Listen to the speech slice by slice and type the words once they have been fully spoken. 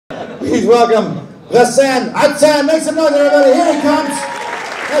Please welcome Hassan. Hassan, make some noise, everybody. Here he comes.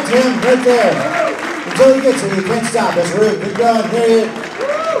 That's him right there. Until he gets here, you can't stop. That's rude. Keep going. Here he is.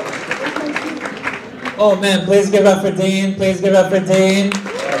 Oh man, please give up for Dean. Please give up for Dean.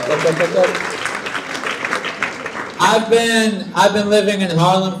 I've been living in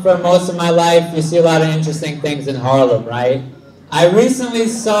Harlem for most of my life. You see a lot of interesting things in Harlem, right? I recently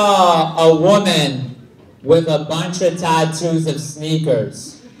saw a woman with a bunch of tattoos of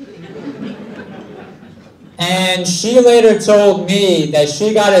sneakers. And she later told me that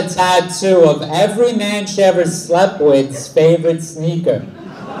she got a tattoo of every man she ever slept with's favorite sneaker.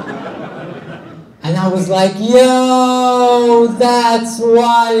 And I was like, yo, that's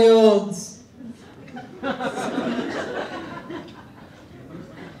wild.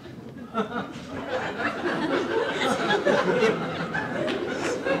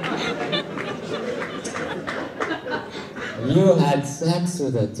 You had sex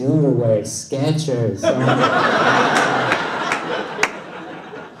with a dude who wears Skechers. Oh my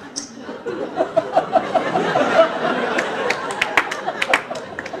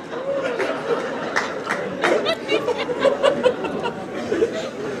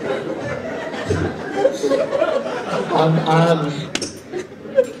God.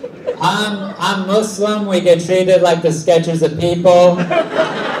 I'm Muslim. We get treated like the Skechers of people.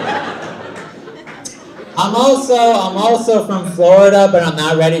 I'm also from Florida, but I'm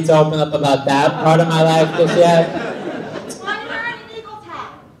not ready to open up about that part of my life just yet. Why are you wearing an Eagles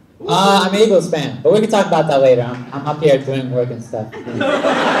hat? I'm an Eagles fan, but we can talk about that later. I'm up here doing work and stuff.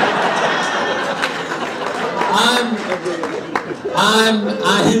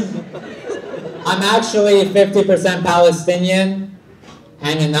 I'm actually 50% Palestinian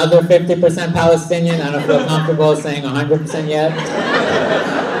and another 50% Palestinian. I don't feel comfortable saying 100% yet.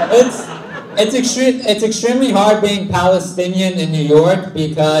 It's extremely hard being Palestinian in New York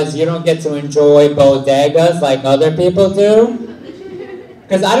because you don't get to enjoy bodegas like other people do.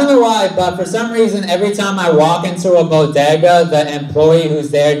 Because I don't know why, but for some reason, every time I walk into a bodega, the employee who's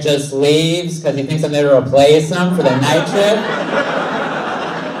there just leaves because he thinks I'm there to replace him for the night shift.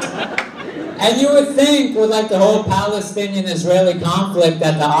 And you would think with like the whole Palestinian-Israeli conflict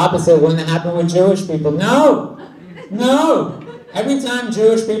that the opposite wouldn't happen with Jewish people. No, no. Every time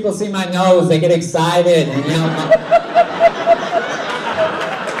Jewish people see my nose, they get excited and you know.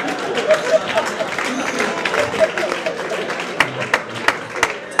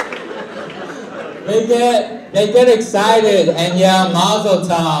 They get excited and yell Mazel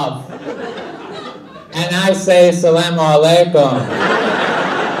Tov. And I say Salamu Alaikum.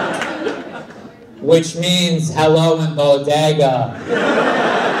 Which means hello in bodega.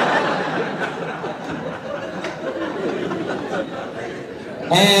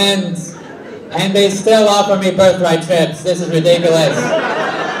 And they still offer me birthright trips. This is ridiculous.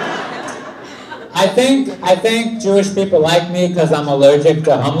 I think Jewish people like me because I'm allergic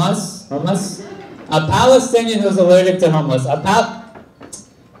to hummus. A Palestinian who's allergic to hummus.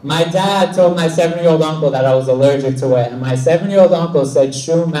 My dad told my 7-year-old uncle that I was allergic to it, and my 7-year-old uncle said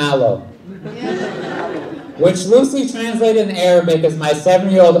shu malo. Which loosely translated in Arabic is my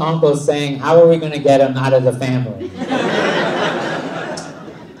 7-year-old uncle saying, how are we going to get him out of the family?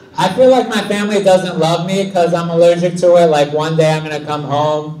 I feel like my family doesn't love me because I'm allergic to it. Like one day I'm going to come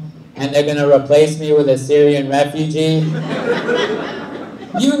home and they're going to replace me with a Syrian refugee.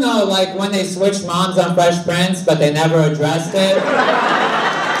 You know, like when they switched moms on Fresh Prince, but they never addressed it.